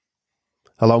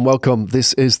Hello and welcome.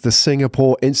 This is the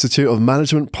Singapore Institute of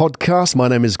Management podcast. My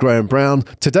name is Graham Brown.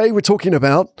 Today we're talking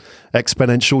about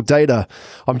exponential data.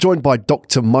 I'm joined by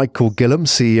Dr. Michael Gilliam,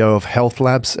 CEO of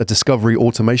HealthLabs, a discovery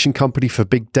automation company for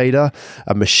big data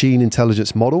and machine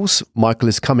intelligence models. Michael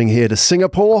is coming here to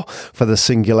Singapore for the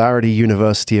Singularity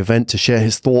University event to share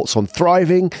his thoughts on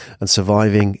thriving and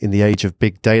surviving in the age of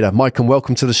big data. Michael,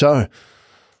 welcome to the show.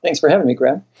 Thanks for having me,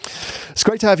 Graham. It's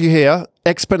great to have you here.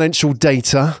 Exponential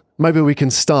data. Maybe we can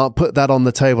put that on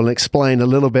the table and explain a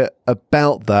little bit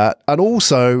about that. And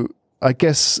also, I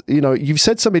guess, you've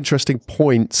said some interesting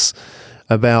points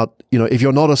about, if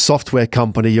you're not a software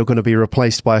company, you're going to be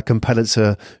replaced by a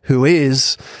competitor who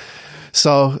is.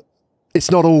 So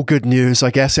it's not all good news, I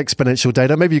guess, exponential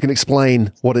data. Maybe you can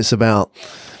explain what it's about.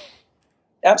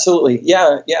 Absolutely.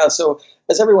 Yeah. So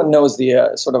as everyone knows,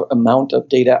 the sort of amount of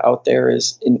data out there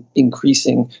is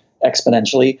increasing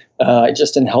exponentially.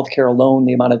 Just in healthcare alone,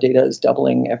 the amount of data is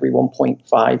doubling every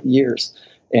 1.5 years.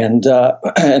 And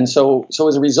so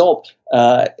as a result,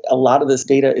 a lot of this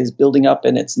data is building up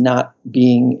and it's not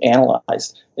being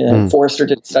analyzed. Forrester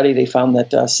did a study. They found that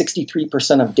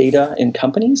 63% of data in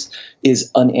companies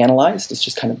is unanalyzed. It's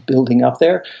just kind of building up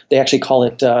there. They actually call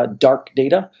it dark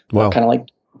data, kind of like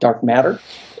dark matter.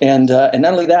 And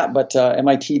not only that, but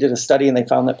MIT did a study and they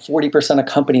found that 40% of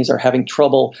companies are having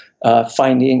trouble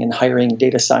finding and hiring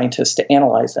data scientists to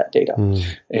analyze that data.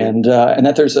 And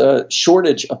that there's a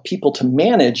shortage of people to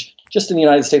manage, just in the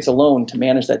United States alone, to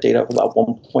manage that data, about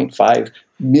 1.5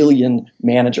 million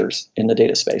managers in the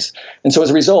data space. And so as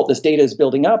a result, this data is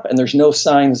building up and there's no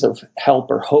signs of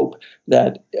help or hope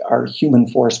that our human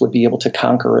force would be able to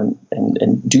conquer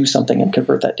and do something and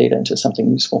convert that data into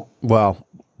something useful. Wow.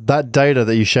 That data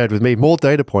that you shared with me, more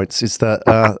data points, is that,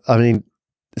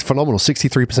 it's phenomenal.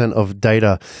 63% of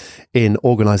data in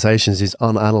organizations is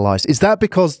unanalyzed. Is that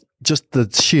because just the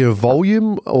sheer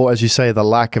volume, or as you say, the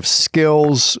lack of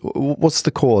skills? What's the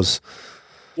cause?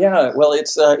 Yeah, well,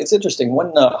 it's interesting.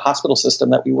 One hospital system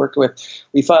that we worked with,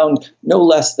 we found no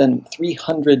less than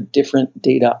 300 different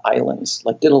data islands,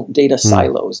 like little data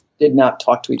silos, did not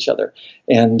talk to each other.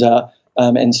 And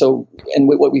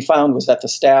what we found was that the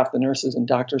staff, the nurses and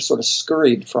doctors sort of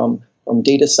scurried from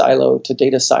data silo to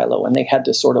data silo, and they had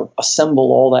to sort of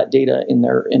assemble all that data in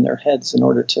their heads in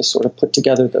order to sort of put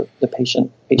together the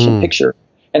patient picture.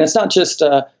 And it's not just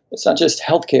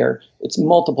healthcare; it's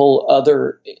multiple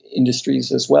other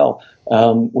industries as well,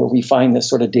 where we find this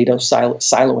sort of data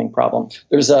siloing problem.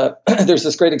 There's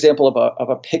this great example of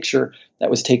a picture that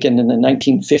was taken in the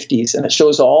 1950s, and it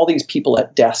shows all these people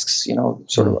at desks,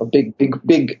 sort of a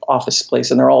big office place,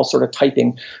 and they're all sort of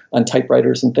typing on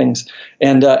typewriters and things.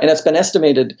 And it's been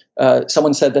estimated.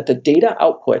 Someone said that the data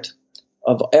output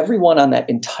of everyone on that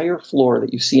entire floor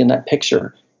that you see in that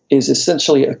picture is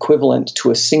essentially equivalent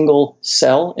to a single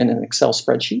cell in an Excel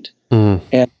spreadsheet.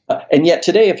 And yet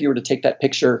today, if you were to take that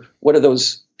picture, what are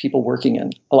those people working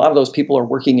in? A lot of those people are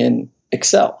working in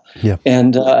Excel. Yeah.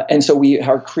 And so we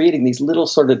are creating these little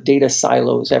sort of data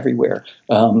silos everywhere.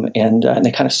 And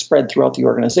they kind of spread throughout the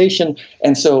organization.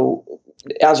 And so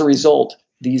as a result,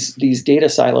 these data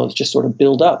silos just sort of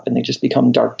build up and they just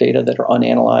become dark data that are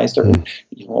unanalyzed or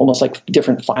almost like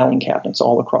different filing cabinets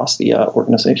all across the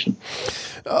organization.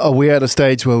 Are we at a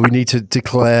stage where we need to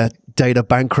declare data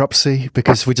bankruptcy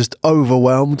because we're just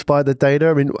overwhelmed by the data?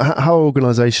 I mean, how are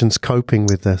organizations coping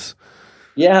with this?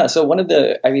 Yeah, so one of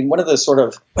the sort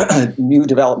of new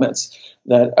developments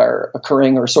that are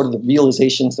occurring, or sort of the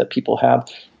realizations that people have,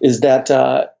 is that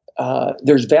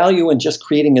there's value in just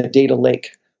creating a data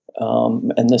lake.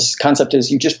 And this concept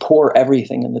is you just pour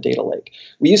everything in the data lake.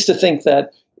 We used to think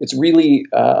that it's really,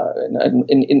 and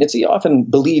it's often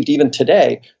believed even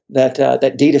today,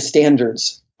 that data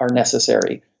standards are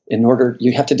necessary in order.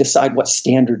 You have to decide what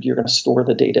standard you're going to store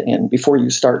the data in before you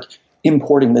start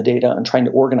importing the data and trying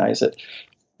to organize it.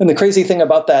 And the crazy thing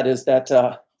about that is that,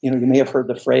 you may have heard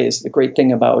the phrase, the great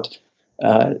thing about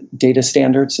data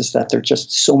standards is that there are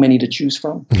just so many to choose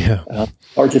from,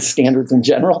 or just standards in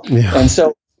general. Yeah. And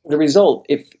so the result,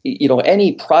 if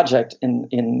any project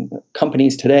in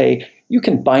companies today, you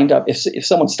can bind up, if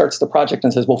someone starts the project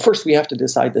and says, well, first we have to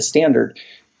decide the standard,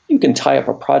 you can tie up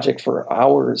a project for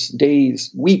hours, days,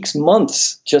 weeks,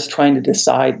 months, just trying to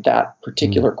decide that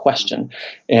particular question.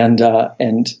 And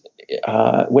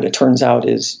what it turns out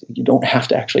is you don't have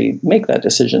to actually make that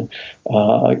decision.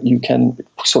 You can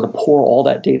sort of pour all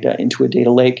that data into a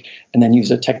data lake and then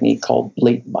use a technique called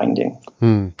lake binding.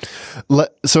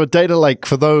 So a data lake,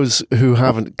 for those who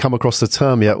haven't come across the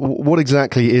term yet, what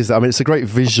exactly is that? I mean, it's a great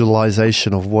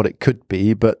visualization of what it could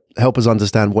be, but help us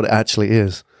understand what it actually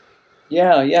is.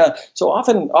 Yeah. So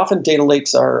often data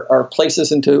lakes are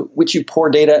places into which you pour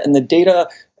data, and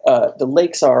the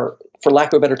lakes are, for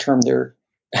lack of a better term, they're,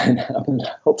 and I'm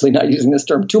hopefully not using this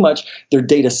term too much, they're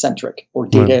data centric, or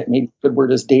data, maybe a good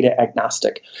word is data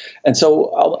agnostic. And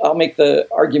so I'll make the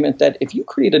argument that if you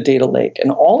create a data lake and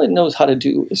all it knows how to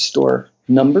do is store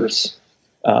numbers,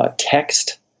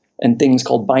 text, and things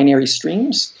called binary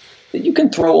streams, that you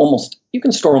can store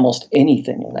almost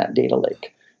anything in that data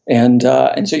lake. And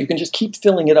so you can just keep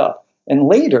filling it up. And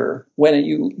later, when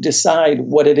you decide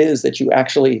what it is that you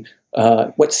actually,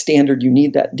 what standard you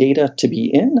need that data to be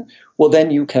in, well,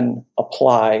 then you can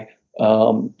apply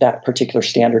that particular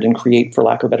standard and create, for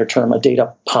lack of a better term, a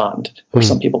data pond, or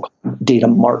some people call them data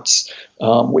marts,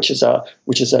 which is a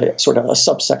sort of a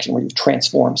subsection where you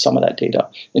transform some of that data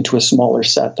into a smaller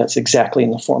set that's exactly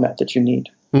in the format that you need.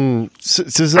 So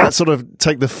does that sort of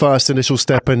take the first initial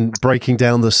step in breaking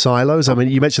down the silos? I mean,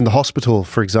 you mentioned the hospital,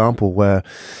 for example, where,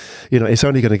 it's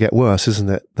only going to get worse, isn't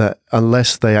it? That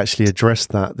unless they actually address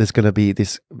that, there's going to be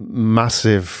this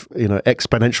massive,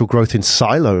 exponential growth in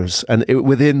silos, and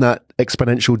within that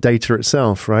exponential data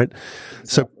itself, right?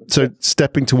 So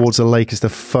stepping towards a lake is the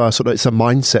first it's a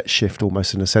mindset shift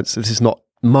almost, in a sense. This is not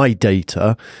my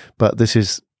data, but this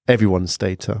is everyone's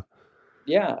data.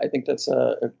 Yeah, I think that's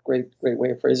a great way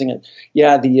of phrasing it.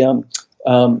 Yeah,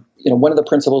 one of the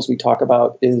principles we talk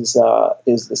about is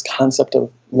this concept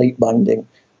of late binding,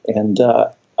 and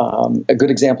a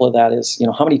good example of that is,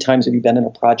 how many times have you been in a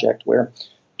project where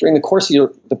during the course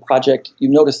of the project you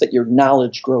notice that your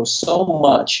knowledge grows so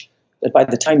much that by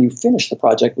the time you finish the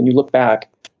project, when you look back,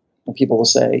 people will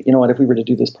say, you know what, if we were to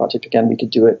do this project again, we could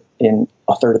do it in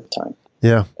a third of the time.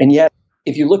 Yeah, and yet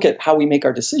if you look at how we make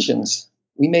our decisions,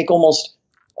 we make almost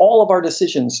all of our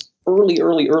decisions early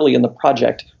in the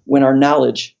project when our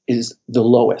knowledge is the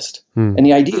lowest. And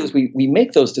the idea is we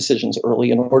make those decisions early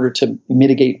in order to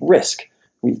mitigate risk.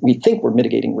 We think we're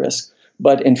mitigating risk,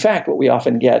 but in fact, what we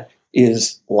often get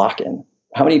is lock-in.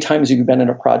 How many times have you been in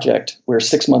a project where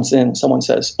 6 months in, someone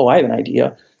says, oh, I have an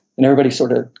idea, and everybody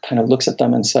sort of kind of looks at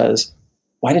them and says,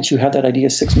 why didn't you have that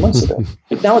idea 6 months ago?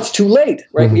 But now it's too late,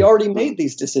 right? We already made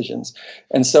these decisions.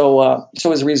 And so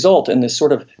as a result, in this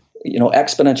sort of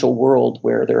exponential world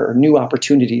where there are new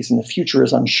opportunities and the future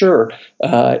is unsure,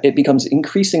 it becomes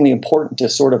increasingly important to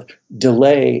sort of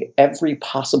delay every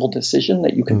possible decision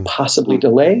that you can possibly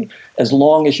delay, as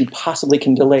long as you possibly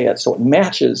can delay it, so it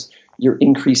matches your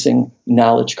increasing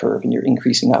knowledge curve and your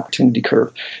increasing opportunity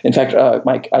curve. In fact,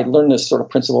 Mike, I learned this sort of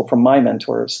principle from my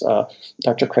mentors,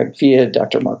 Dr. Craig Fiat,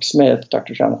 Dr. Mark Smith,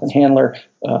 Dr. Jonathan Handler,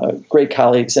 great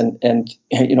colleagues, and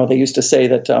they used to say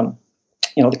that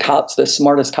the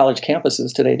smartest college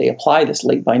campuses today, they apply this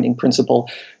late binding principle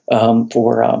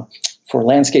for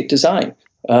landscape design.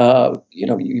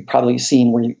 You've probably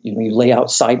seen where you lay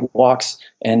out sidewalks,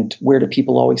 and where do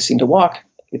people always seem to walk?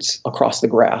 It's across the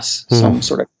grass, some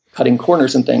sort of cutting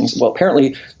corners and things. Well,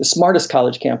 apparently the smartest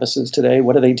college campuses today,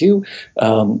 what do?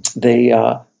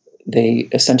 They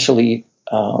essentially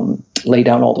lay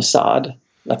down all the sod,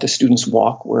 let the students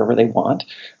walk wherever they want,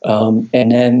 and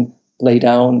then lay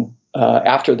down.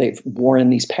 After they've worn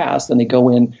these paths, then they go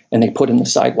in and they put in the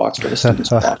sidewalks for the students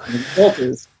to walk. And the result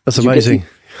is that's amazing.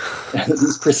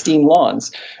 These pristine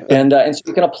lawns, and so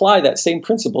you can apply that same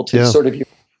principle to sort of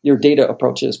your data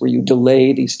approaches, where you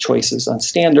delay these choices on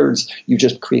standards. You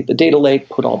just create the data lake,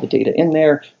 put all the data in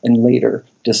there, and later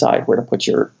decide where to put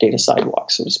your data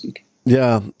sidewalk, so to speak.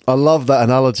 Yeah, I love that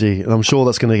analogy, and I'm sure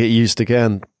that's going to get used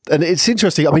again. And it's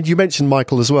interesting. I mean, you mentioned,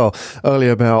 Michael, as well earlier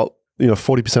about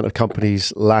 40% of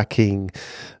companies lacking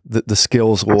the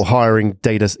skills or hiring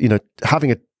data,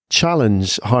 having a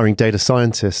challenge hiring data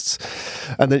scientists.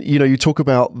 And then, you talk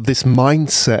about this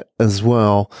mindset as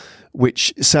well,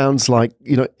 which sounds like,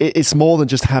 it's more than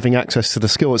just having access to the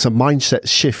skill. It's a mindset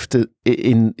shift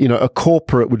in a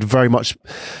corporate would very much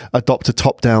adopt a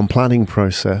top-down planning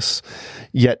process.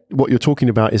 Yet what you're talking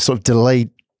about is sort of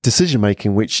delayed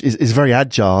decision-making, which is very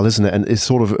agile, isn't it? And is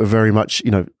sort of a very much,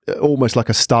 almost like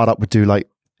a startup would do, like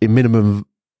a minimum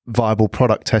viable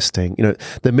product testing,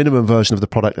 the minimum version of the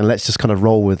product, and let's just kind of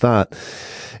roll with that.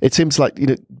 It seems like,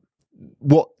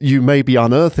 what you may be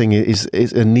unearthing is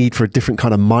a need for a different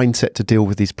kind of mindset to deal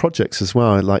with these projects as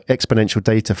well. Like exponential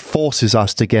data forces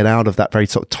us to get out of that very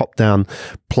sort of top-down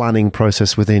planning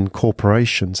process within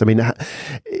corporations. I mean,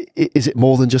 is it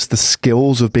more than just the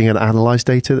skills of being able to analyze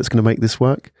data that's going to make this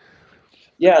work?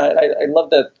 Yeah, I love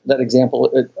that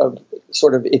example of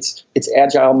sort of it's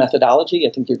agile methodology. I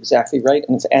think you're exactly right,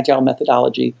 and it's agile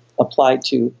methodology applied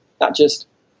to not just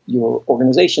your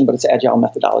organization, but it's agile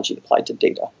methodology applied to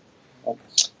data.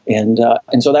 And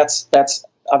so that's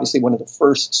obviously one of the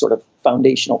first sort of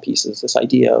foundational pieces, this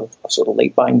idea of sort of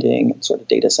late binding and sort of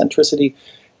data centricity.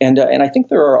 And I think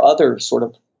there are other sort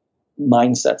of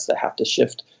mindsets that have to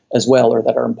shift as well, or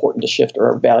that are important to shift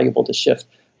or are valuable to shift.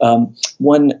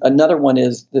 Another one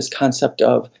is this concept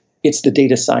of it's the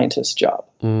data scientist's job.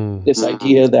 This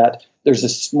idea that there's a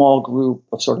small group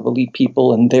of sort of elite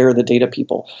people and they're the data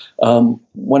people.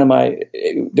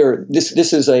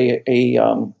 This is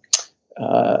a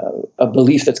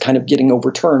belief that's kind of getting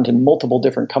overturned in multiple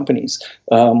different companies.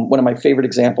 One of my favorite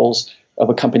examples of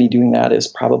a company doing that is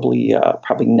probably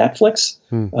Netflix.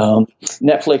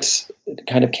 Netflix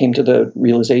kind of came to the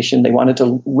realization they wanted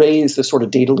to raise the sort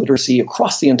of data literacy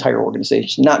across the entire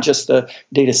organization, not just the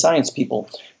data science people.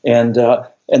 And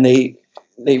they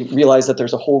realized that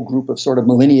there's a whole group of sort of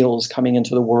millennials coming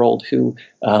into the world who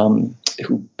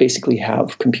basically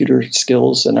have computer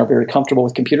skills and are very comfortable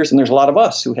with computers. And there's a lot of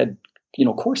us who had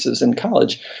courses in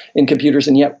college in computers,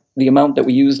 and yet the amount that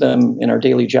we use them in our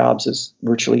daily jobs is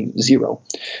virtually zero.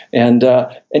 And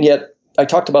yet I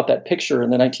talked about that picture in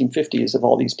the 1950s of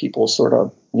all these people sort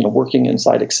of working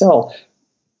inside Excel.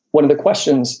 One of the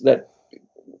questions that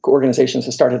organizations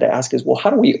have started to ask is, well, how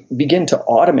do we begin to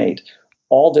automate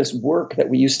all this work that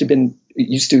we used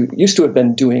to have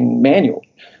been doing manually?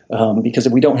 Because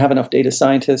if we don't have enough data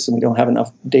scientists and we don't have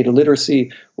enough data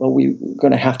literacy, well, we're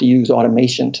going to have to use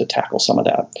automation to tackle some of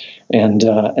that.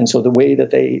 And so the way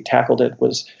that they tackled it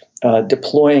was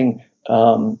deploying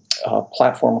a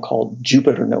platform called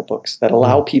Jupyter Notebooks that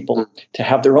allow people to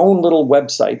have their own little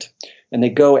website.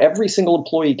 And every single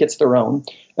employee gets their own,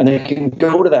 and they can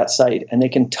go to that site and they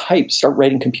can start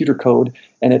writing computer code,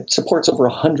 and it supports over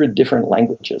 100 different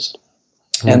languages.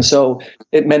 And so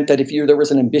it meant that if there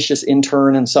was an ambitious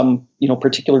intern in some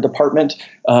particular department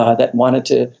that wanted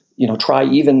to try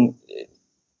even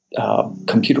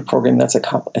computer program that's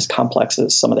as complex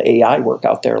as some of the AI work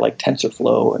out there, like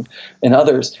TensorFlow and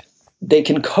others, they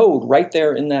can code right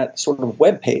there in that sort of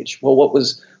web page. Well,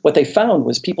 what they found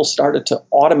was people started to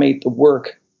automate the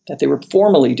work that they were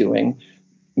formerly doing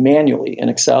manually in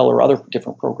Excel or other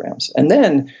different programs. And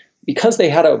then because they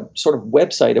had a sort of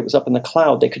website, it was up in the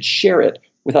cloud, they could share it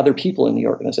with other people in the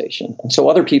organization. And so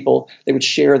other people, they would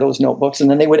share those notebooks,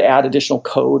 and then they would add additional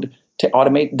code to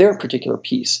automate their particular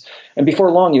piece. And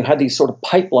before long, you had these sort of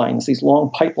pipelines, these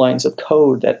long pipelines of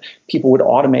code that people would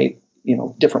automate,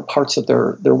 different parts of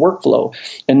their workflow.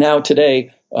 And now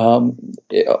today,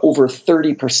 over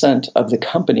 30% of the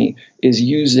company is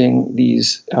using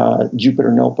these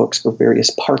Jupyter Notebooks for various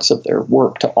parts of their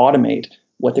work to automate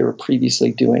what they were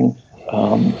previously doing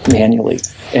manually.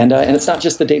 And it's not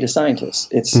just the data scientists,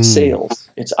 it's sales,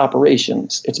 it's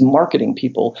operations, it's marketing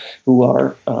people who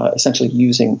are essentially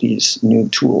using these new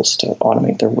tools to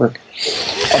automate their work.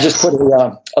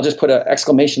 I'll just put an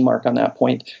exclamation mark on that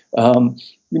point.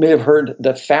 You may have heard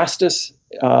the fastest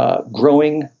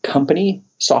growing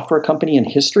software company in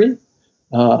history.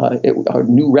 A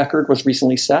new record was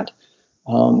recently set.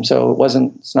 So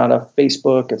it's not a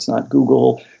Facebook, it's not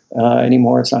Google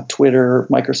anymore, it's not Twitter,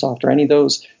 Microsoft, or any of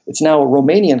those. It's now a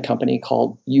Romanian company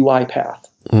called UiPath.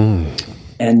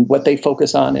 And what they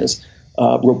focus on is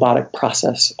robotic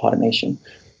process automation,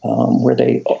 where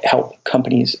they help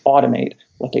companies automate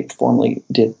what they formerly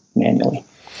did manually.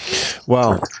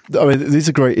 Wow. I mean, these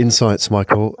are great insights,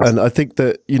 Michael. And I think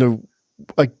that,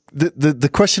 the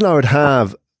question I would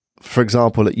have, for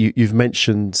example, that you've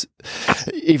mentioned,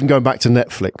 even going back to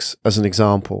Netflix as an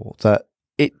example, that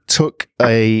it took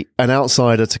an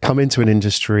outsider to come into an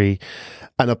industry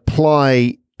and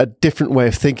apply a different way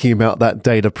of thinking about that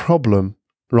data problem,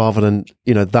 rather than,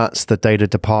 that's the data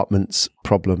department's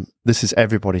problem. This is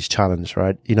everybody's challenge,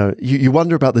 right? You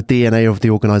wonder about the DNA of the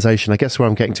organization. I guess where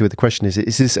I'm getting to with the question is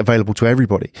this available to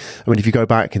everybody? I mean, if you go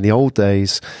back in the old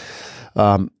days,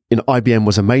 IBM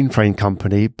was a mainframe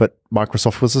company, but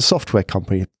Microsoft was a software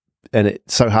company. And it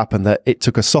so happened that it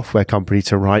took a software company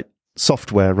to write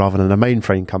software rather than a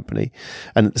mainframe company.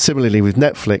 And similarly with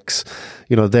Netflix,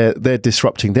 they're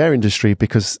disrupting their industry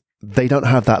because they don't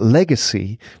have that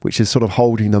legacy, which is sort of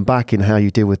holding them back in how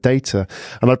you deal with data.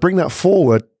 And I bring that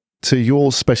forward to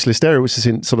your specialist area, which is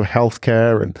in sort of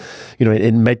healthcare and,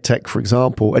 in medtech, for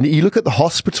example. And you look at the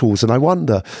hospitals and I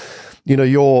wonder,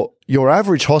 your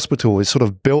average hospital is sort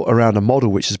of built around a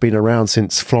model which has been around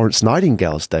since Florence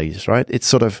Nightingale's days, right? It's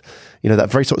sort of, that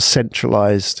very sort of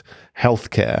centralized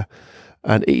healthcare.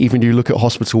 And even you look at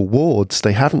hospital wards,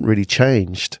 they haven't really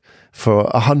changed for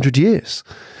 100 years.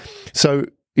 So,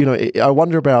 I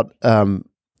wonder about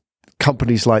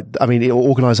organizations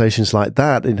like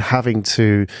that in having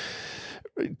to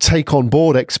take on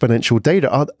board exponential data,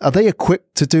 are they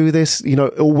equipped to do this?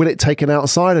 Or will it take an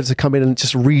outsider to come in and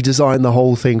just redesign the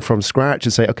whole thing from scratch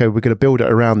and say, okay, we're going to build it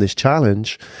around this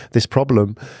challenge, this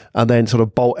problem, and then sort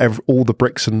of bolt all the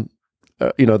bricks and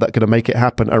that are going to make it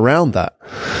happen around that?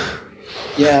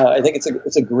 Yeah, I think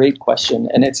it's a great question,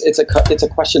 and it's a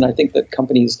question I think that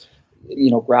companies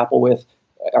are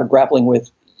grappling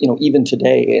with. Even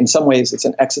today, in some ways, it's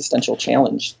an existential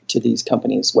challenge to these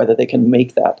companies whether they can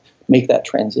make that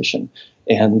transition.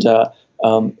 And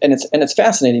it's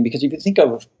fascinating because if you think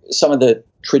of some of the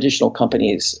traditional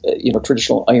companies,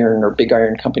 traditional iron or big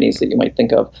iron companies that you might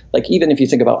think of, like even if you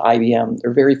think about IBM,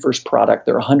 their very first product,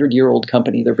 they're a 100-year-old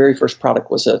company. Their very first product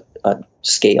was a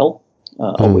scale,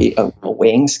 a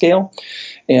weighing scale,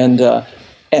 and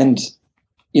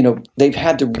they've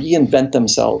had to reinvent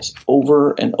themselves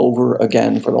over and over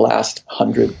again for the last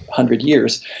 100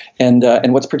 years. And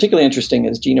what's particularly interesting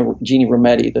is Jeannie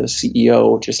Rometty, the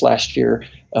CEO, just last year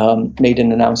made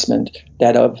an announcement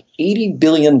that of $80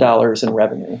 billion in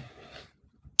revenue,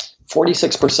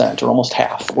 46%, or almost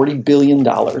half, $40 billion,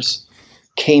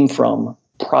 came from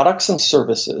products and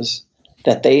services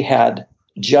that they had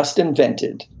just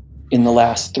invented in the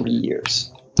last 3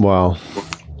 years. Wow.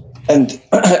 And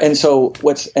so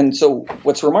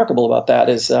what's remarkable about that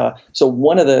is so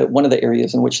one of the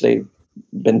areas in which they've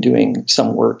been doing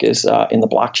some work is in the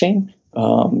blockchain,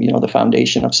 the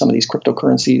foundation of some of these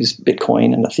cryptocurrencies,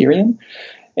 Bitcoin and Ethereum,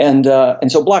 and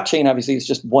so blockchain obviously is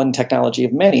just one technology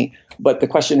of many. But the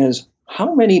question is,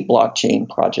 how many blockchain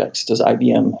projects does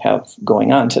IBM have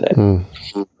going on today? And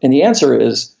the answer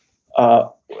is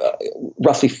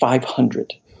roughly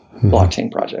 500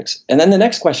 blockchain projects. And then the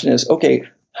next question is, okay,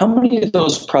 how many of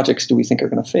those projects do we think are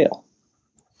going to fail?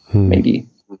 Maybe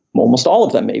almost all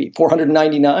of them, maybe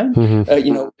 499.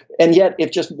 And yet,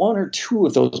 if just one or two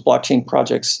of those blockchain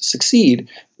projects succeed,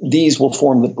 these will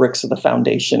form the bricks of the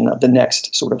foundation of the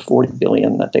next sort of 40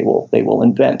 billion that they will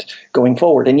invent going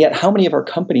forward. And yet, how many of our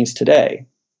companies today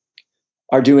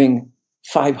are doing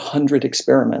 500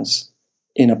 experiments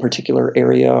in a particular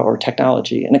area or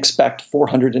technology and expect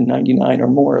 499 or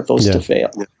more of those to fail?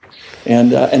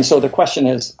 And so the question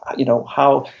is,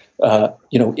 how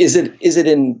is it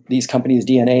in these companies'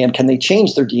 DNA, and can they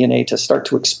change their DNA to start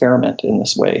to experiment in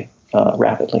this way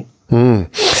rapidly?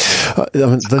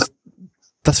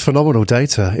 That's phenomenal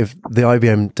data. If the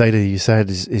IBM data you said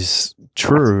is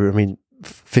true,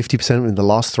 50% in the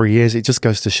last 3 years, it just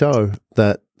goes to show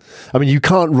that. You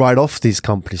can't write off these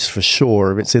companies for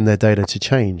sure if it's in their data to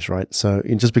change, right? So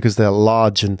just because they're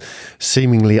large and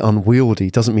seemingly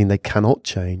unwieldy doesn't mean they cannot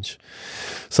change.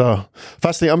 So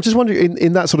fascinating. I'm just wondering,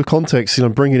 in that sort of context,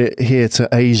 bringing it here to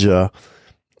Asia,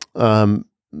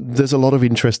 there's a lot of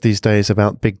interest these days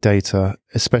about big data,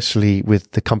 especially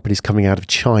with the companies coming out of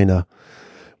China.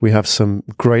 We have some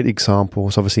great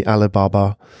examples, obviously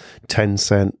Alibaba,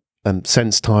 Tencent, and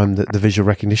SenseTime, the visual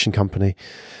recognition company,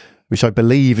 which I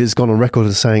believe has gone on record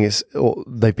as saying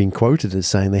they've been quoted as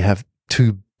saying they have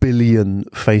 2 billion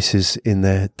faces in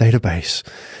their database,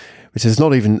 which is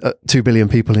not even 2 billion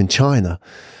people in China.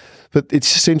 But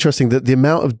it's just interesting that the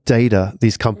amount of data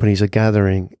these companies are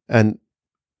gathering and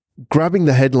grabbing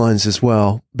the headlines as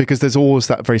well, because there's always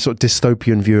that very sort of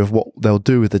dystopian view of what they'll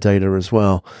do with the data as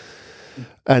well.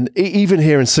 And even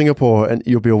here in Singapore, and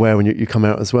you'll be aware when you come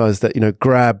out as well, is that,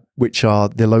 Grab, which are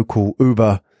the local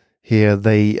Uber here,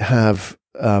 they have,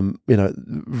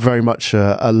 very much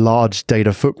a large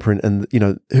data footprint. And,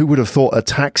 who would have thought a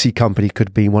taxi company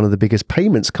could be one of the biggest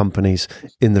payments companies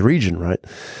in the region, right?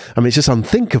 It's just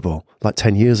unthinkable, like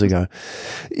 10 years ago.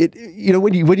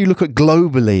 When you look at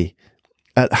globally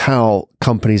at how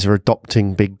companies are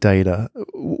adopting big data,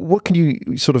 what can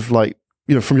you sort of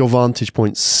from your vantage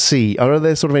point, see? Are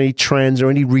there sort of any trends or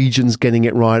any regions getting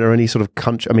it right, or any sort of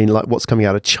country? Like what's coming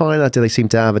out of China? Do they seem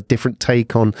to have a different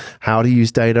take on how to use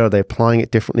data? Are they applying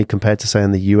it differently compared to, say,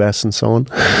 in the US and so on?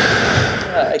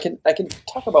 I can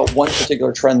talk about one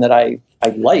particular trend that I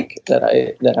like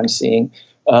that I'm seeing,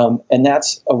 and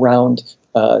that's around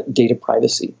data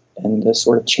privacy and the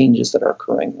sort of changes that are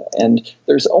occurring. And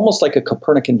there's almost like a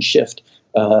Copernican shift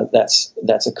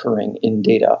that's occurring in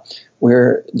data,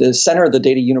 where the center of the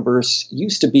data universe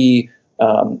used to be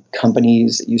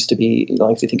companies. It used to be,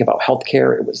 if you think about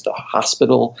healthcare, it was the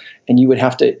hospital, and you would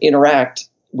have to interact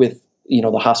with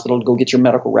the hospital to go get your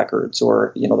medical records,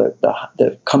 or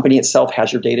the company itself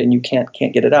has your data and you can't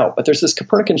get it out. But there's this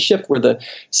Copernican shift where the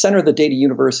center of the data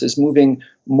universe is moving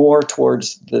more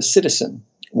towards the citizen,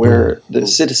 where the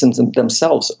citizens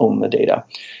themselves own the data.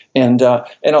 And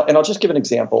I'll just give an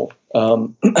example.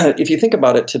 If you think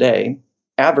about it today,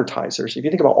 advertisers, if you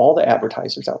think about all the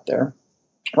advertisers out there,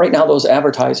 right now those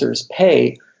advertisers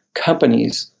pay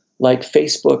companies like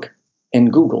Facebook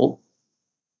and Google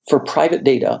for private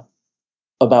data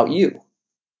about you.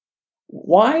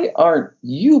 Why aren't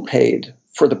you paid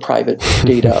for the private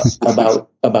data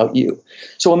about you?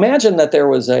 So imagine that there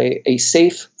was a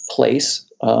safe place,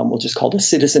 we'll just call it a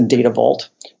citizen data vault,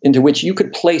 into which you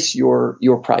could place your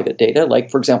private data,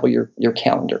 like, for example, your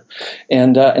calendar.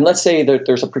 And let's say that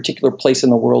there's a particular place in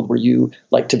the world where you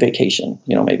like to vacation.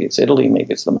 Maybe it's Italy,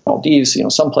 maybe it's the Maldives,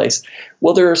 someplace.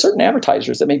 Well, there are certain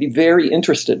advertisers that may be very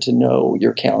interested to know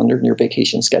your calendar and your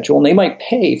vacation schedule, and they might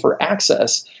pay for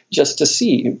access just to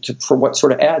see for what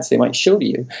sort of ads they might show to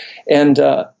you.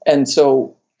 And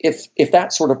so if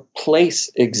that sort of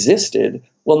place existed,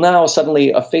 well, now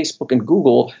suddenly a Facebook and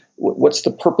Google, what's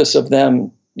the purpose of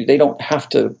them? They don't have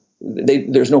to.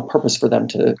 There's no purpose for them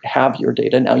to have your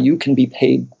data. Now you can be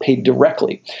paid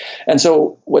directly. And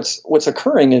so what's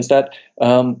occurring is that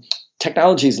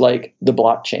technologies like the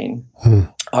blockchain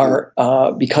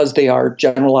are because they are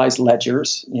generalized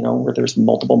ledgers, where there's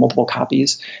multiple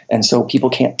copies, and so people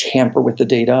can't tamper with the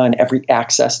data, and every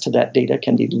access to that data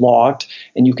can be logged,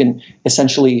 and you can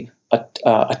essentially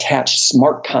attach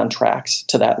smart contracts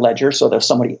to that ledger, so that if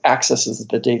somebody accesses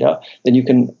the data, then you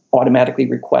can automatically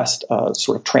request a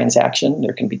sort of transaction.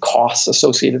 There can be costs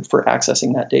associated for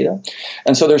accessing that data.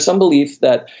 And so there's some belief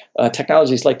that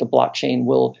technologies like the blockchain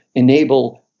will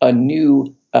enable a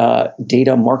new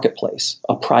data marketplace,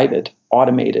 a private,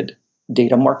 automated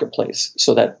data marketplace,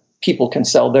 so that people can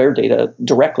sell their data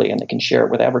directly and they can share it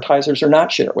with advertisers or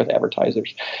not share it with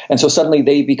advertisers. And so suddenly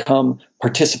they become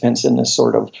participants in this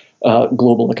sort of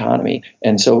global economy.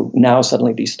 And so now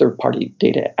suddenly these third-party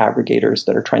data aggregators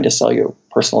that are trying to sell you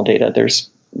personal data, there's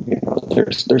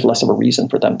less of a reason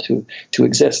for them to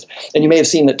exist. And you may have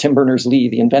seen that Tim Berners-Lee,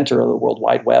 the inventor of the World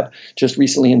Wide Web, just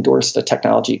recently endorsed a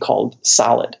technology called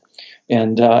Solid.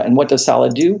 And what does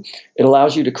Solid do? It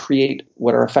allows you to create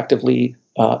what are effectively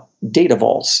data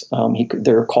vaults.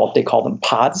 They call them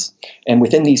pods, and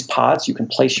within these pods you can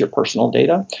place your personal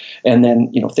data, and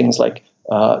then things like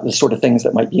the sort of things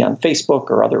that might be on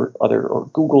Facebook or other or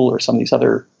Google or some of these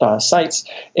other sites,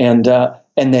 and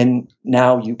then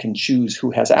now you can choose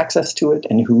who has access to it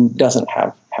and who doesn't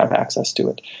have access to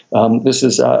it. This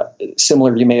is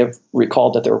similar. You may have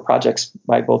recalled that there were projects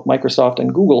by both Microsoft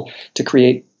and Google to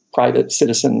create private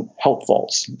citizen health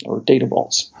vaults or data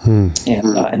vaults,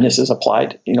 and this is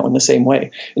applied, in the same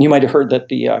way. And you might have heard that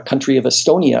the country of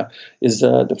Estonia is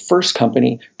the first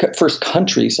country, to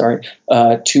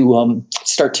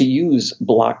start to use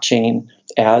blockchain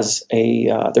as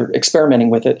they're experimenting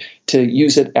with it to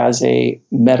use it as a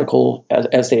medical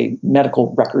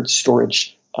record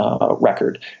storage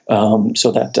record,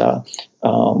 so that.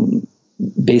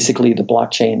 Basically, the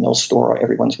blockchain, they'll store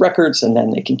everyone's records, and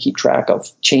then they can keep track of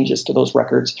changes to those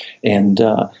records, and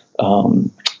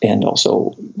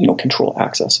also control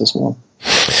access as well.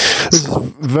 This is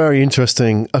very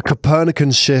interesting. A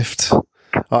Copernican shift.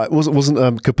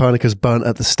 Wasn't Copernicus burnt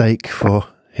at the stake for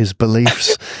his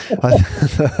beliefs?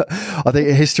 I think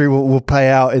history will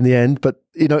play out in the end. But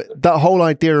that whole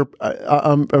idea.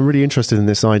 I'm really interested in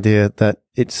this idea that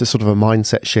it's a sort of a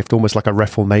mindset shift, almost like a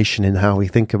reformation in how we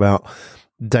think about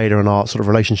data and our sort of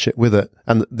relationship with it,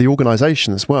 and the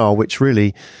organization as well, which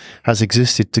really has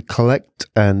existed to collect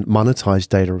and monetize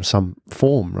data of some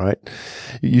form. Right?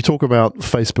 You talk about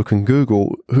Facebook and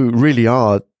Google, who really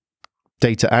are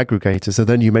data aggregators, and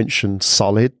then you mentioned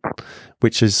Solid,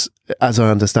 which is, as I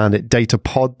understand it, data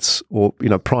pods or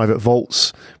private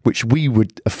vaults, which we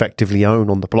would effectively own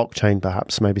on the blockchain,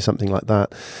 perhaps, maybe something like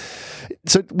that.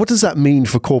 So what does that mean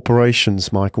for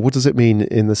corporations, Michael? What does it mean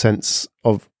in the sense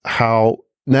of how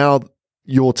now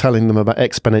you're telling them about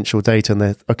exponential data, and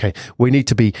they're okay, we need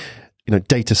to be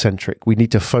data centric, we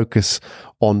need to focus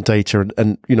on data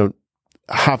and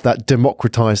have that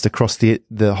democratized across the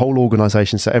whole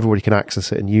organization so everybody can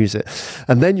access it and use it.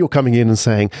 And then you're coming in and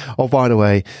saying, oh, by the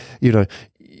way, you're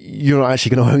not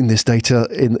actually going to own this data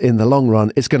in the long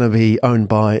run. It's going to be owned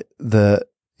by the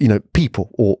people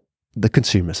or the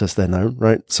consumers, as they're known,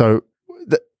 right? So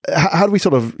how do we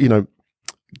sort of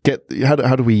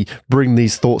how do we bring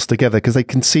these thoughts together, because they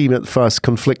can seem at first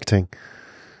conflicting?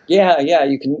 Yeah,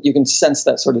 you can sense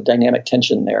that sort of dynamic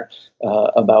tension there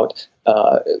about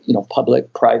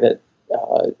public, private,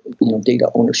 data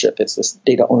ownership. It's this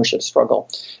data ownership struggle,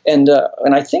 and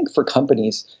I think for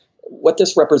companies, what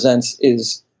this represents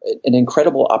is an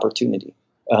incredible opportunity.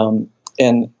 And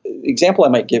the example I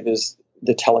might give is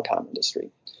the telecom industry.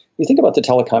 If you think about the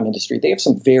telecom industry, they have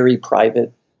some very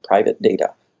private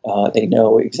data. They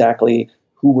know exactly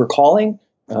who we're calling.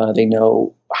 They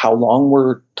know how long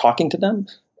we're talking to them.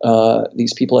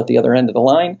 these people at the other end of the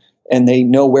line, and they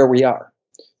know where we are.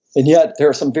 And yet there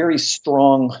are some very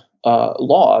strong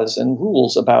laws and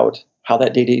rules about how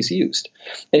that data is used.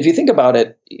 And if you think about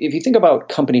it, if you think about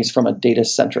companies from a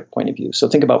data-centric point of view, so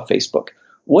think about Facebook.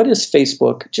 What is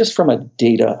Facebook just from a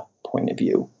data point of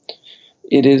view?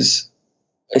 It is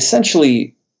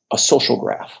essentially a social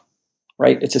graph,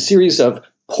 right? It's a series of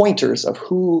pointers of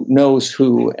who knows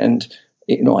who and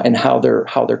how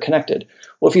they're connected.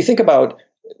 Well, if you think about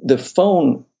the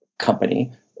phone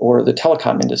company or the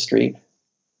telecom industry,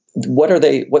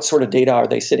 what sort of data are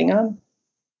they sitting on?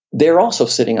 They're also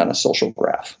sitting on a social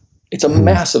graph. It's a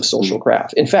massive social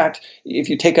graph. In fact, if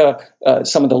you take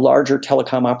some of the larger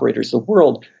telecom operators of the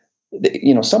world,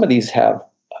 some of these have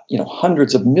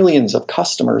hundreds of millions of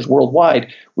customers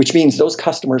worldwide, which means those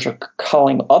customers are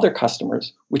calling other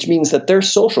customers, which means that their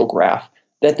social graph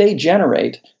that they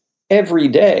generate every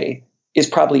day is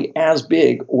probably as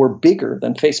big or bigger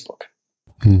than Facebook.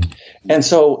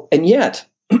 And yet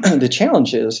the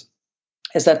challenge is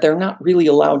that they're not really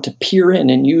allowed to peer in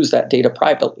and use that data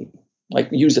privately, like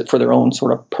use it for their own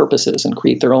sort of purposes and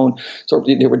create their own sort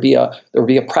of. There would be a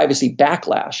privacy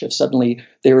backlash if suddenly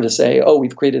they were to say, "Oh,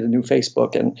 we've created a new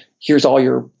Facebook, and here's all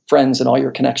your friends and all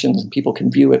your connections, and people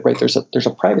can view it." Right? There's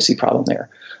a privacy problem there.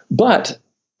 But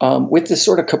with this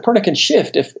sort of Copernican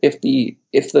shift, if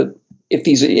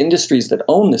these industries that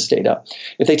own this data,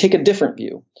 if they take a different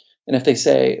view, and if they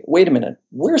say, wait a minute,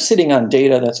 we're sitting on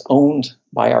data that's owned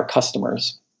by our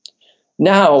customers.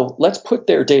 Now let's put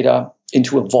their data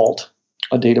into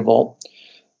a data vault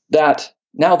that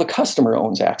now the customer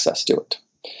owns access to it.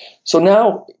 So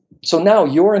now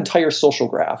your entire social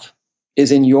graph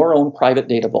is in your own private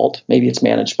data vault. Maybe it's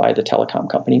managed by the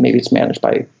telecom company. Maybe it's managed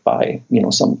by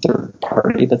some third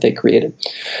party that they created.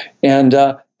 And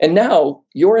now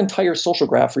your entire social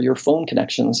graph for your phone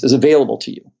connections is available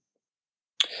to you.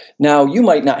 Now, you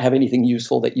might not have anything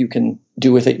useful that you can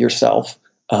do with it yourself,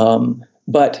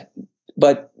 but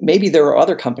maybe there are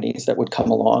other companies that would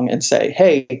come along and say,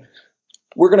 hey,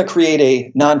 we're going to create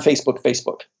a non-Facebook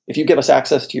Facebook. If you give us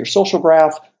access to your social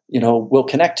graph, we'll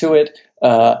connect to it.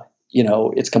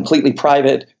 It's completely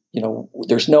private.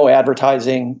 There's no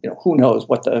advertising. Who knows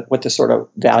what the sort of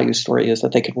value story is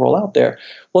that they could roll out there.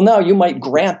 Well, now you might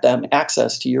grant them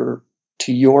access to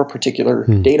your particular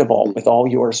data vault with all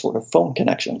your sort of phone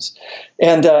connections,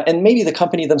 and maybe the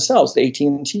company themselves, the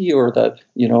AT&T or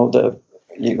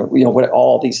what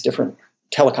all these different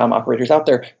telecom operators out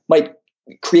there might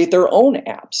create their own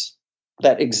apps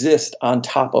that exist on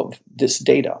top of this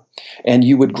data, and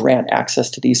you would grant access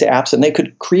to these apps, and they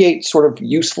could create sort of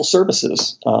useful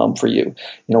services for you.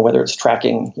 Whether it's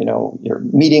tracking, your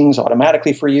meetings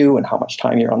automatically for you, and how much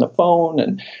time you're on the phone,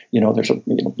 and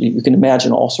you can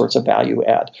imagine all sorts of value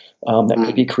add that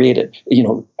could be created.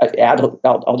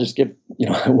 I'll just give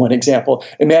one example.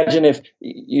 Imagine if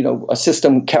a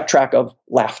system kept track of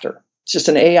laughter. It's just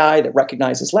an AI that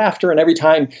recognizes laughter, and every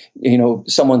time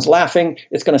someone's laughing,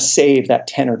 it's going to save that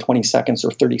 10 or 20 seconds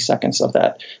or 30 seconds of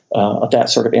that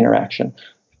sort of interaction.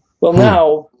 Well,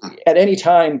 now at any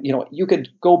time, you could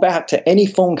go back to any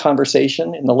phone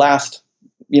conversation in the last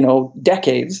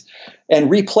decades and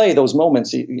replay those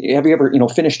moments. Have you ever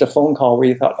finished a phone call where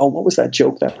you thought, oh, what was that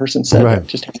joke that person said? Right.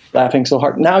 Just laughing so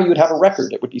hard. Now you would have a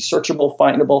record. It would be searchable,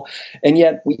 findable, and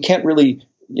yet we can't really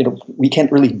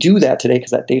do that today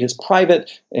because that data is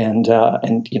private, and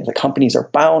the companies are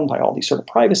bound by all these sort of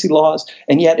privacy laws.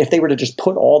 And yet, if they were to just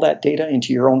put all that data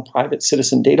into your own private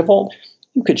citizen data vault,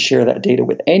 you could share that data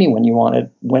with anyone you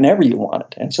wanted, whenever you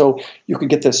wanted. And so you could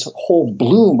get this whole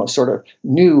bloom of sort of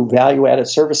new value-added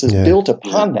services built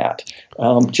upon that,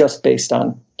 just based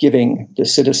on giving the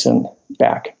citizen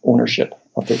back ownership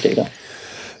of their data.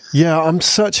 Yeah, I'm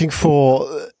searching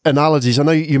for analogies. I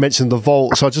know you mentioned the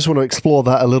vault, so I just want to explore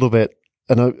that a little bit.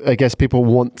 And I guess people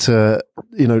want to,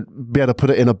 be able to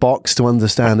put it in a box to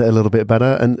understand it a little bit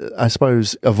better. And I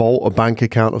suppose a vault, a bank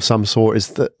account of some sort, is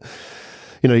that,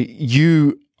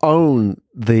 you own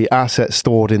the asset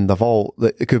stored in the vault.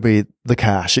 It could be the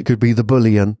cash, it could be the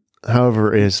bullion,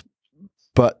 however it is.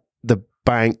 But the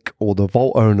bank or the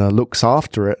vault owner looks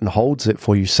after it and holds it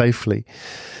for you safely.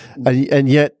 And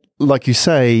yet, like you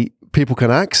say, people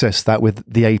can access that with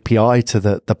the API to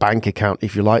the bank account,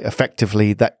 if you like,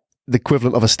 effectively that the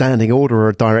equivalent of a standing order or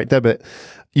a direct debit.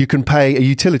 You can pay a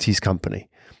utilities company,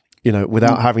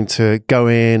 without having to go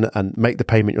in and make the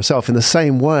payment yourself in the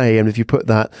same way. And if you put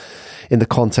that in the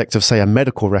context of, say, a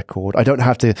medical record, I don't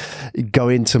have to go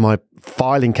into my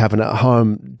filing cabinet at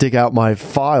home, dig out my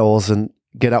files and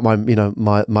get out my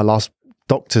last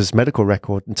doctor's medical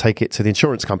record and take it to the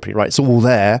insurance company, right? It's all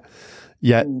there.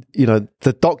 Yet,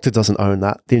 the doctor doesn't own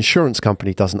that. The insurance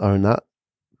company doesn't own that,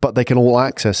 but they can all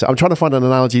access it. I'm trying to find an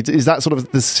analogy. Is that sort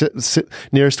of the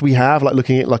nearest we have, like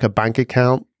looking at like a bank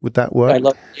account? Would that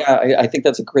work? I think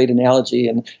that's a great analogy.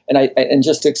 And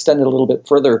just to extend it a little bit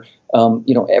further,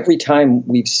 every time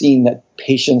we've seen that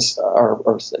patients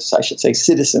or I should say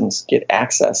citizens get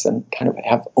access and kind of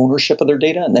have ownership of their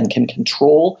data and then can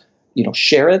control,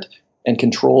 share it and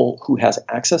control who has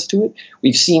access to it.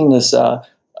 We've seen this,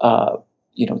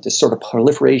 this sort of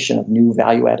proliferation of new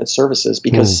value-added services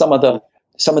because some of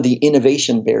the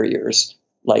innovation barriers,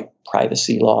 like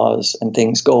privacy laws and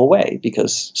things, go away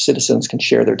because citizens can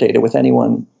share their data with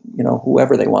anyone,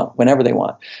 whoever they want, whenever they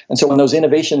want. And so when those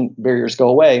innovation barriers go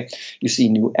away, you see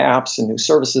new apps and new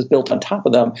services built on top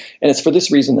of them. And it's for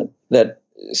this reason that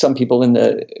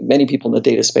many people in the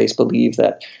data space believe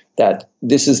that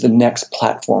this is the next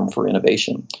platform for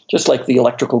innovation. Just like the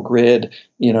electrical grid,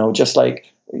 just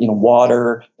like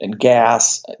water and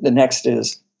gas, the next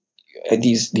is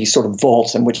these sort of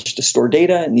vaults in which to store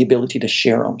data and the ability to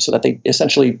share them so that they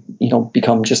essentially,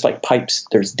 become just like pipes.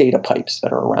 There's data pipes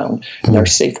that are around, and there are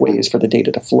safe ways for the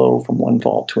data to flow from one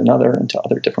vault to another and to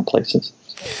other different places.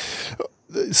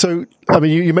 So, I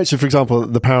mean, you mentioned, for example,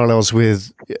 the parallels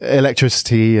with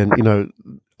electricity and,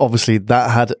 obviously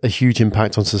that had a huge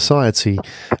impact on society.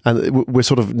 And we're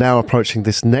sort of now approaching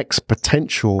this next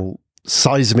potential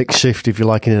seismic shift, if you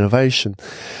like, in innovation.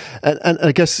 And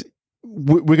I guess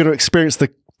we're going to experience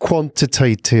the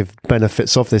quantitative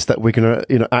benefits of this, that we're going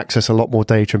to access a lot more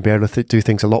data and be able to do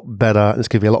things a lot better, and it's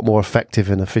going to be a lot more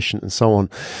effective and efficient and so on.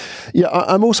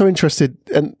 I'm also interested,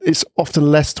 and it's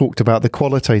often less talked about, the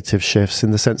qualitative shifts,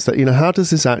 in the sense that how does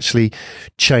this actually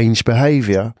change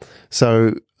behavior?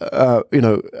 So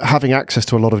having access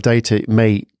to a lot of data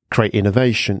may create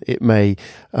innovation. It may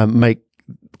make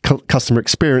customer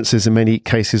experiences in many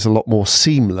cases a lot more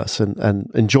seamless and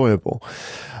enjoyable.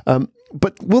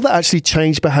 But will that actually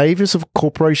change behaviors of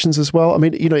corporations as well? I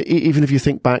mean, even if you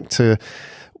think back to,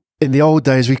 in the old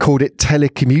days, we called it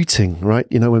telecommuting, right?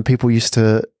 When people used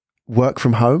to work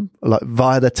from home, like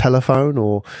via the telephone,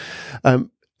 or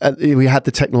and we had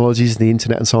the technologies and the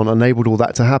internet and so on, enabled all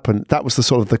that to happen. That was the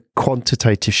sort of the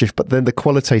quantitative shift. But then the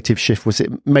qualitative shift was,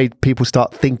 it made people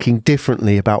start thinking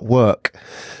differently about work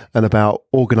and about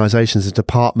organizations and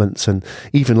departments, and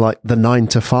even like the 9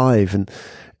 to 5, and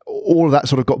all of that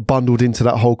sort of got bundled into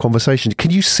that whole conversation. Can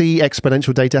you see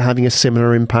exponential data having a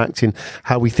similar impact in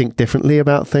how we think differently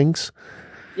about things?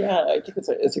 Yeah, I think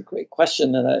it's a great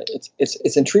question, and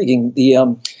it's intriguing.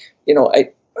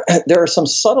 There's some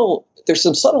subtle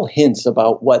hints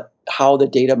about how the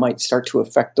data might start to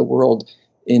affect the world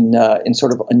in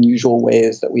sort of unusual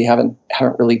ways that we haven't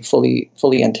really fully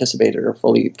anticipated or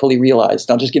fully realized.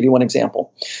 I'll just give you one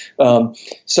example.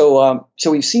 So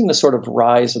we've seen the sort of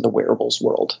rise of the wearables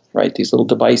world, right? These little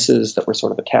devices that we're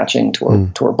sort of attaching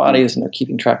to our bodies, and they're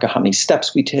keeping track of how many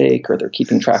steps we take, or they're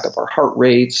keeping track of our heart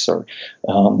rates, or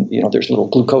there's little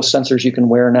glucose sensors you can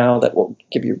wear now that will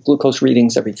give you glucose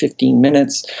readings every 15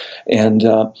 minutes,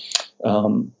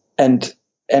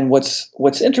 And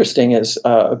what's interesting is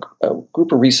a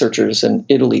group of researchers in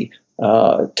Italy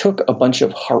took a bunch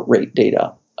of heart rate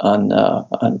data on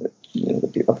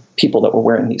the people that were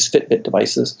wearing these Fitbit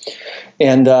devices,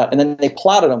 and then they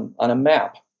plotted them on a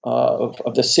map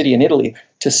of the city in Italy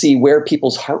to see where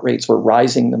people's heart rates were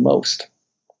rising the most,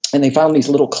 and they found these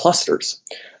little clusters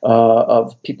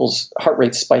of people's heart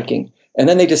rates spiking. And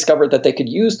then they discovered that they could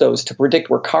use those to predict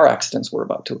where car accidents were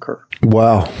about to occur.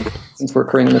 Wow. Since we're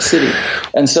occurring in the city.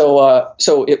 And so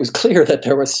it was clear that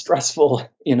there was stressful,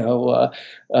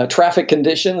 traffic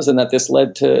conditions, and that this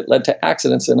led to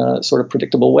accidents in a sort of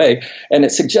predictable way. And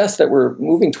it suggests that we're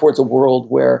moving towards a world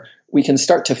where we can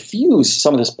start to fuse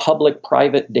some of this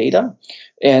public-private data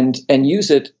and use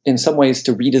it in some ways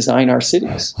to redesign our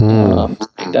cities, to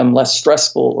make them less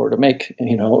stressful, or to make,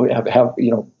 have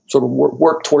sort of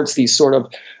work towards these sort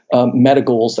of meta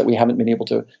goals that we haven't been able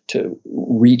to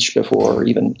reach before, or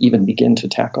even begin to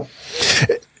tackle.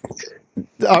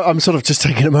 I'm sort of just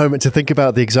taking a moment to think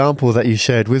about the example that you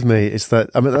shared with me. Is that,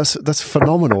 I mean, that's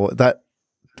phenomenal. That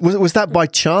was that by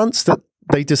chance that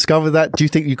they discovered that? Do you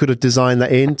think you could have designed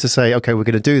that in to say, okay, we're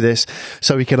going to do this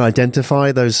so we can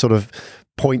identify those sort of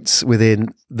points within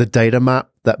the data map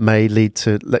that may lead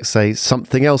to, let's say,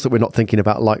 something else that we're not thinking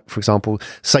about, like, for example,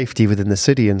 safety within the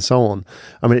city and so on?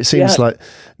 I mean, it seems like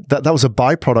that was a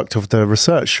byproduct of the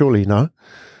research, surely, no?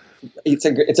 It's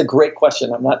a great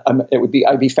question.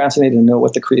 I'd be fascinated to know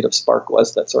what the creative spark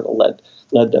was that sort of led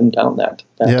them down that.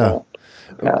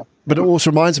 But it also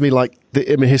reminds me, like,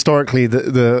 historically,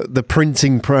 the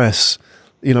printing press.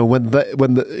 When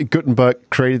Gutenberg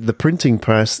created the printing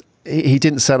press, he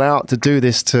didn't set out to do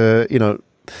this to,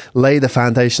 lay the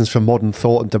foundations for modern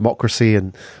thought and democracy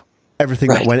and everything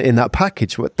that went in that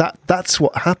package. But that's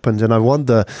what happened. And I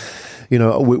wonder,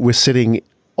 we're sitting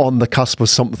on the cusp of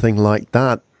something like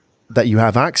that you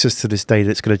have access to this data.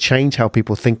 It's going to change how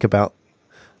people think about,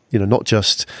 not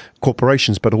just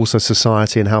corporations, but also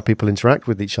society and how people interact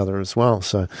with each other as well.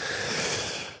 So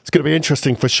it's going to be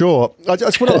interesting for sure. I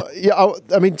just want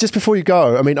to, just before you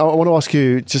go, I want to ask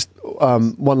you just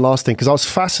one last thing, because I was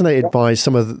fascinated by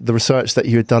some of the research that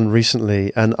you had done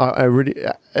recently, and I really,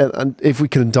 and if we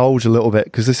can indulge a little bit,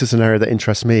 because this is an area that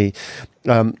interests me.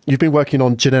 You've been working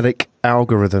on genetic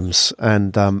algorithms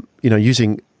and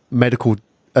using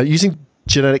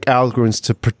genetic algorithms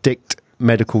to predict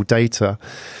medical data.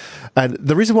 And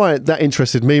the reason why that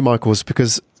interested me, Michael, is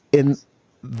because in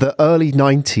the early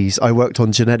 90s, I worked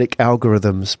on genetic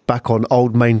algorithms back on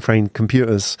old mainframe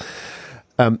computers.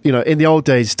 In the old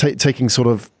days, taking sort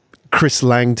of Chris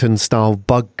Langton style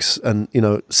bugs and,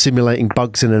 simulating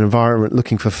bugs in an environment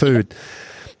looking for food.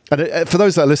 And for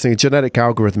those that are listening, a genetic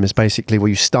algorithm is basically where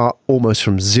you start almost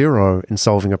from zero in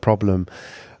solving a problem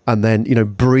and then,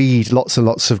 breed lots and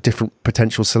lots of different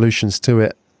potential solutions to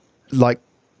it, like,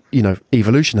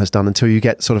 evolution has done, until you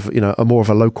get sort of, a more of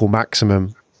a local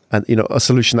maximum and, a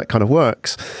solution that kind of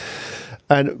works.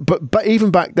 And, but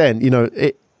even back then,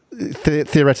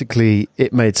 theoretically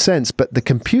it made sense, but the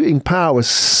computing power was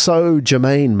so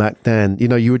germane back then.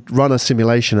 You would run a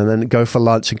simulation and then go for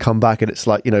lunch and come back, and it's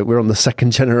like, we're on the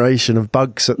second generation of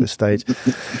bugs at this stage.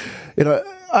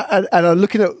 And I'm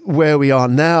looking at where we are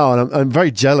now, and I'm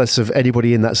very jealous of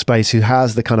anybody in that space who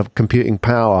has the kind of computing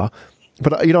power.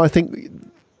 But, I think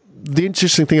the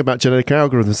interesting thing about genetic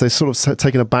algorithms, they're sort of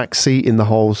taken a back seat in the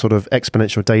whole sort of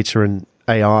exponential data and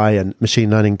AI and machine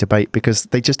learning debate, because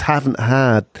they just haven't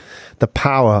had the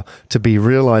power to be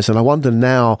realized. And I wonder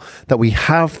now that we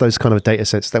have those kind of data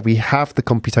sets, that we have the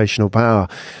computational power,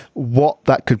 what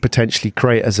that could potentially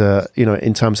create as a,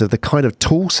 in terms of the kind of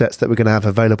tool sets that we're going to have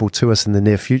available to us in the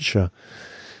near future.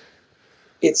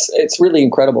 It's really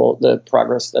incredible, the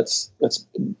progress that's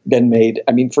been made.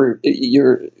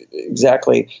 You're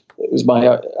exactly, it was my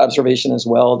observation as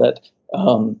well that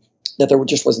there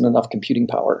just wasn't enough computing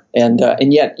power,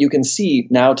 and yet you can see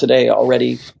now today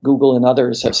already Google and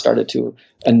others have started to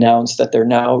announce that they're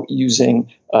now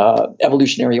using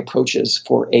evolutionary approaches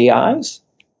for AIs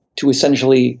to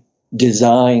essentially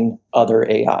design other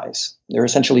AIs. They're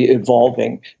essentially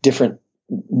evolving different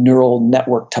neural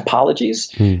network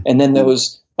topologies, and then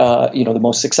those the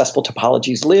most successful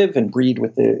topologies live and breed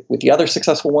with the other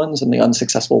successful ones, and the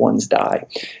unsuccessful ones die.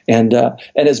 And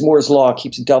as Moore's law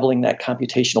keeps doubling that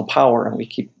computational power, and we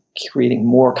keep creating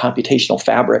more computational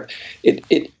fabric,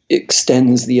 it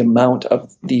extends the amount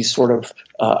of these sort of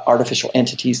artificial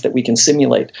entities that we can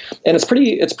simulate. And it's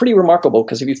pretty remarkable,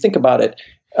 because if you think about it,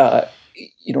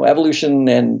 evolution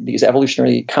and these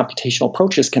evolutionary computational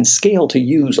approaches can scale to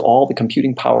use all the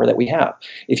computing power that we have.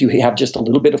 If you have just a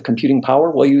little bit of computing power,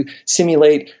 well, you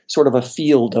simulate sort of a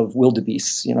field of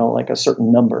wildebeests, like a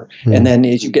certain number. And then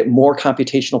as you get more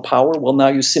computational power, well, now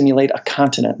you simulate a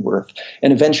continent worth.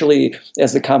 And eventually,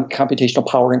 as the computational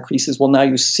power increases, well, now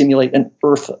you simulate an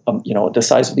Earth, the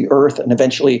size of the Earth, and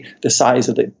eventually the size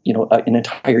of the, an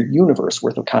entire universe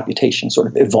worth of computation, sort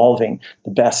of evolving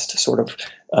the best sort of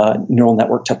neural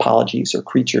network topologies or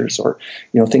creatures or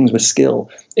things with skill.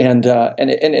 And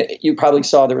you probably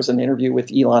saw there was an interview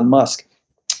with Elon Musk,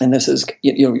 and this is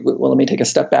well, let me take a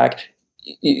step back.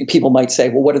 People might say,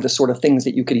 well, what are the sort of things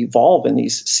that you could evolve in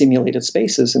these simulated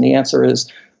spaces? And the answer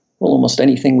is, well, almost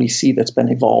anything we see that's been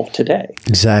evolved today.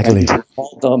 Exactly.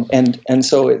 And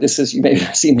so this is, you may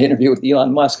have seen the interview with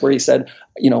Elon Musk where he said,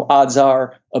 odds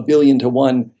are 1 billion to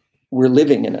 1 we're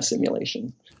living in a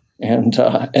simulation. And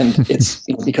it's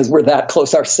because we're that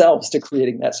close ourselves to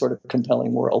creating that sort of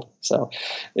compelling world. So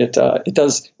it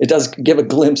does give a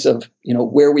glimpse of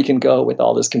where we can go with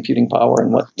all this computing power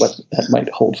and what that might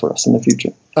hold for us in the future.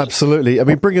 Absolutely.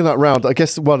 Bringing that round, I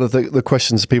guess one of the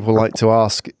questions people like to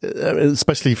ask,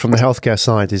 especially from the healthcare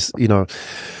side, is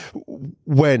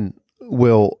when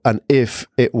will and if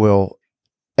it will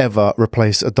ever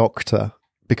replace a doctor?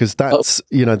 Because that's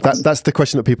that's the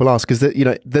question that people ask. Is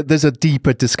that there's a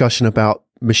deeper discussion about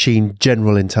machine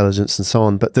general intelligence and so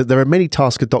on, but there are many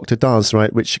tasks a doctor does,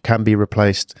 right, which can be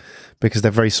replaced because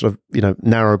they're very sort of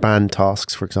narrow band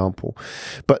tasks, for example.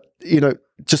 But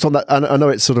just on that, I know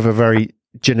it's sort of a very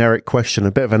generic question,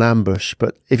 a bit of an ambush,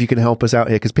 but if you can help us out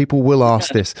here, because people will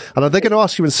ask this, and they're going to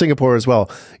ask you in Singapore as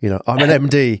well. I'm an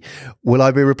MD. Will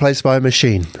I be replaced by a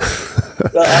machine?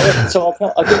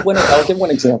 I'll give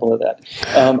one example of that,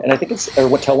 and I think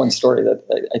tell one story that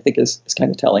I think is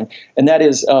kind of telling, and that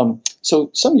is, so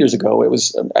some years ago, it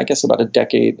was I guess about a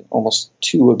decade, almost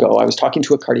two ago, I was talking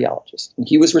to a cardiologist, and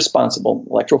he was responsible,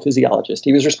 electrophysiologist.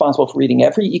 He was responsible for reading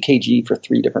every EKG for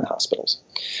 3 different hospitals,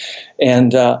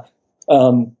 and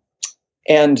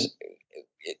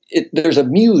there's a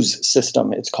Muse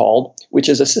system, it's called, which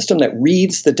is a system that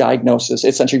reads the diagnosis. It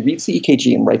essentially reads the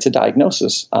EKG and writes a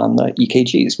diagnosis on the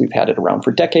EKGs. We've had it around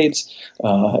for decades,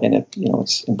 and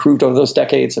it's improved over those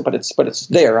decades. But it's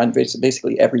there on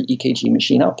basically every EKG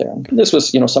machine out there. And this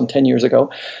was some 10 years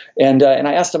ago, and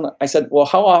I asked him. I said, "Well,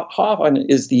 how often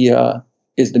is the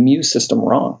Muse system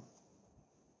wrong,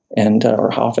 and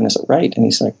or how often is it right?" And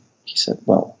he said,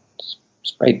 "Well,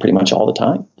 it's right pretty much all the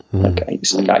time."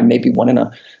 Like maybe one in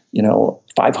a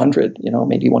 500,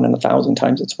 maybe one in 1,000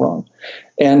 times it's wrong,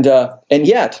 and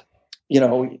yet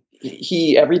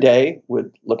he every day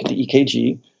would look at the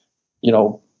EKG,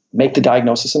 make the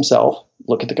diagnosis himself,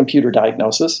 look at the computer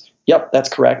diagnosis. Yep, that's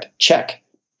correct. Check,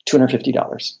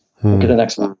 $250. Look at the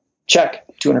next one. Check,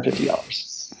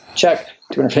 $250. Check,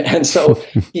 $250. And so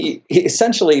he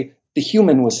essentially, the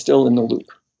human was still in the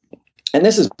loop, and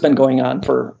this has been going on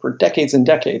for decades and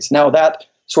decades. Now that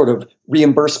sort of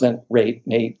reimbursement rate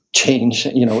may change,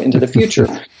 into the future.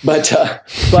 But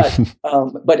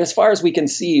as far as we can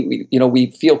see, we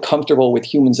feel comfortable with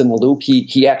humans in the loop.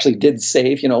 He actually did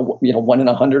save, 1 in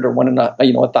 100 or 1 in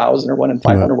 1,000 or 1 in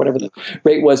 500, whatever the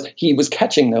rate was. He was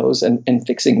catching those and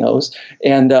fixing those,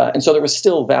 and so there was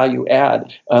still value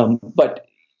add.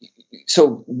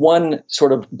 So one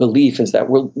sort of belief is that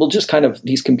we'll just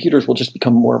these computers will just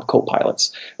become more of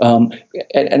co-pilots.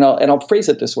 And I'll phrase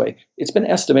it this way. It's been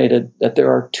estimated that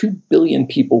there are 2 billion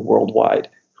people worldwide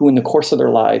who in the course of their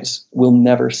lives will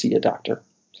never see a doctor.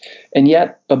 And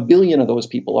yet 1 billion of those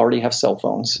people already have cell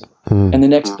phones. And the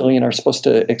next billion are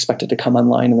expected to come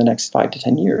online in the next 5 to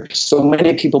 10 years. So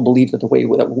many people believe that the way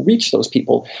that we'll reach those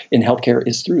people in healthcare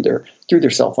is through their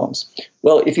cell phones.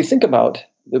 Well, if you think about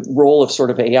the role of sort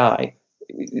of AI,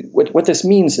 what this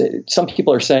means, some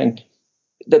people are saying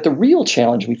that the real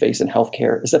challenge we face in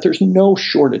healthcare is that there's no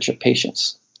shortage of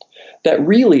patients. That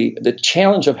really the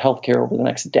challenge of healthcare over the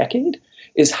next decade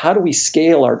is how do we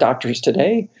scale our doctors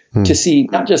today to see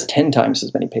not just 10 times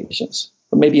as many patients,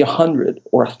 but maybe 100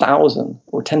 or 1,000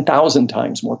 or 10,000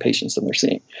 times more patients than they're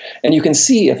seeing. And you can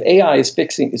see if AI is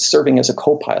serving as a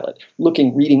co-pilot,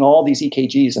 reading all these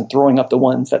EKGs and throwing up the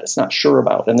ones that it's not sure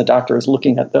about, and the doctor is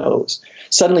looking at those.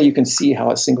 Suddenly you can see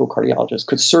how a single cardiologist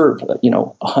could serve,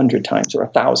 100 times or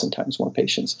 1,000 times more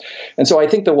patients. And so I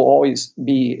think there will always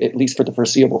be, at least for the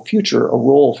foreseeable future, a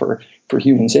role for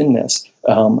humans in this.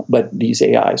 But these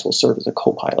AIs will serve as a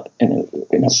co-pilot in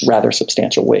a rather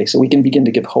substantial way. So we can begin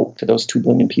to give hope to those 2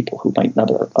 billion people who might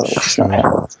otherwise not have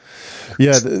it.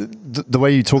 Yeah, the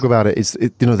way you talk about it is,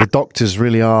 the doctors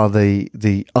really are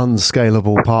the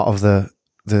unscalable part of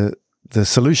the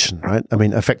solution, right? I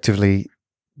mean, effectively,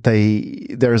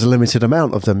 there is a limited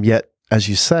amount of them, yet, as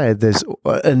you said, there's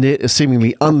a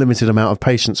seemingly unlimited amount of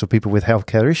patients for people with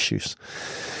healthcare issues.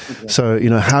 Yeah.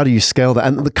 So, how do you scale that?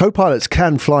 And the co-pilots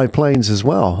can fly planes as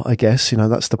well, I guess.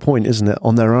 That's the point, isn't it?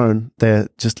 On their own, they're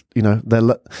just,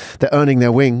 they're earning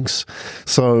their wings.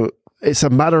 So it's a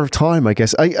matter of time, I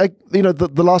guess.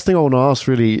 The last thing I want to ask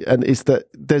really, and is that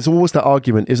there's always that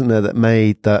argument, isn't there, that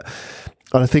made that,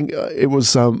 and I think it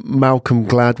was Malcolm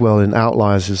Gladwell in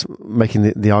Outliers is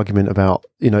making the argument about,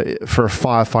 for a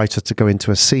firefighter to go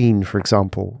into a scene, for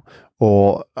example,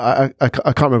 or I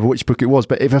can't remember which book it was,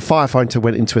 but if a firefighter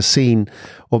went into a scene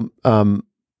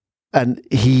and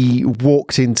he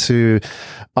walked into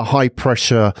a high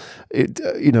pressure,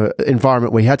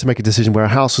 environment where he had to make a decision where a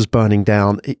house was burning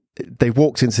down, they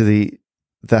walked into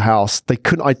the house. They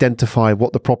couldn't identify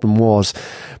what the problem was,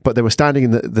 but they were standing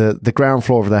in the ground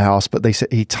floor of the house. But they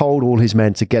said he told all his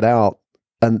men to get out,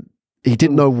 and he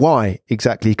didn't know why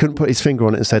exactly. He couldn't put his finger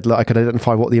on it and said, look, I could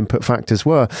identify what the input factors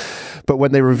were. But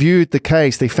when they reviewed the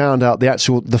case, they found out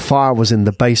the fire was in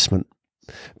the basement.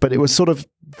 But it was sort of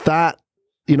that,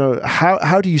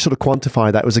 how do you sort of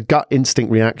quantify that? It was a gut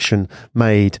instinct reaction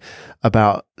made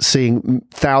about seeing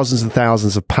thousands and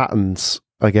thousands of patterns.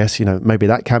 I guess, maybe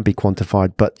that can be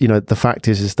quantified, but, the fact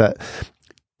is that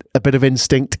a bit of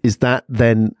instinct, is that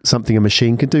then something a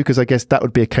machine can do? Because I guess that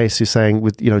would be a case you're saying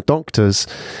with, doctors,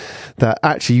 that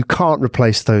actually you can't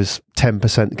replace those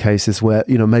 10% cases where,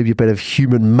 maybe a bit of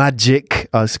human magic,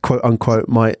 as quote unquote,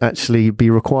 might actually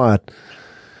be required.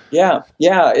 Yeah.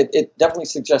 It definitely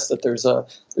suggests that there's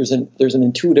an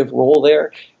intuitive role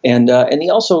there, and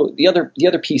the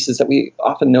other piece is that we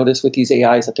often notice with these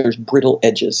AIs that there's brittle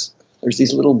edges. there's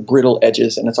these little brittle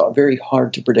edges, and it's all very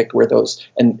hard to predict where those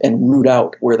and root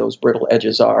out where those brittle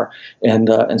edges are, and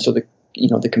so the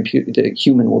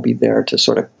human will be there to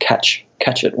sort of catch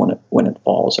it when it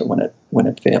falls or when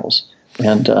it fails,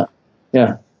 and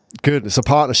yeah. Good. It's a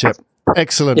partnership.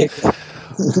 Excellent.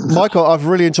 Michael, I've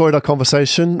really enjoyed our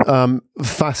conversation.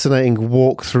 Fascinating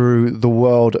walk through the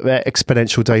world of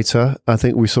exponential data. I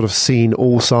think we've sort of seen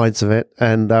all sides of it.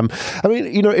 And I mean,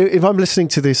 if I'm listening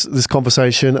to this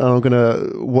conversation, and I'm going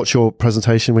to watch your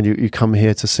presentation when you come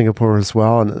here to Singapore as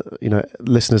well, and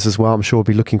listeners as well, I'm sure will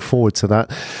be looking forward to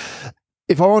that.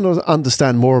 If I want to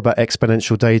understand more about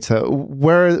exponential data,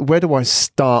 where do I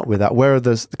start with that?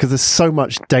 Because there's so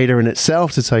much data in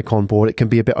itself to take on board, it can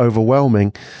be a bit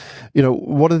overwhelming.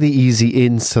 What are the easy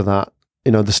ins to that?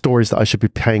 The stories that I should be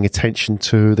paying attention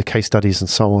to, the case studies and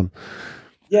so on.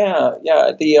 Yeah.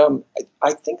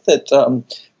 I think that,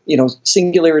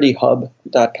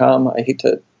 singularityhub.com, I hate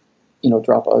to,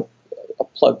 drop a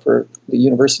plug for the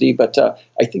university, but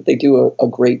I think they do a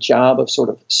great job of sort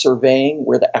of surveying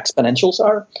where the exponentials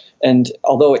are. And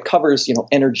although it covers,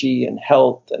 energy and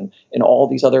health and all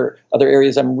these other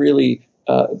areas, I'm really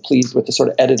pleased with the sort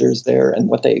of editors there and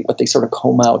what they sort of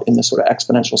comb out in the sort of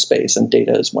exponential space. And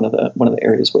data is one of the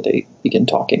areas where they begin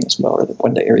talking as well, or one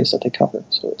of the areas that they cover.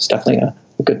 So it's definitely a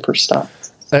good first stop.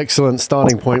 Excellent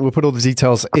starting point. We'll put all the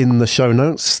details in the show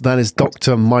notes. That is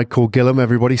Dr. Michael Gilliam,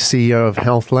 everybody, CEO of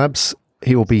HealthLabs.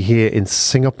 He will be here in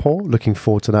Singapore. Looking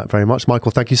forward to that very much.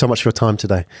 Michael, thank you so much for your time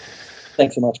today.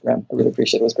 Thanks so much, Graham. I really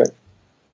appreciate it. It was great.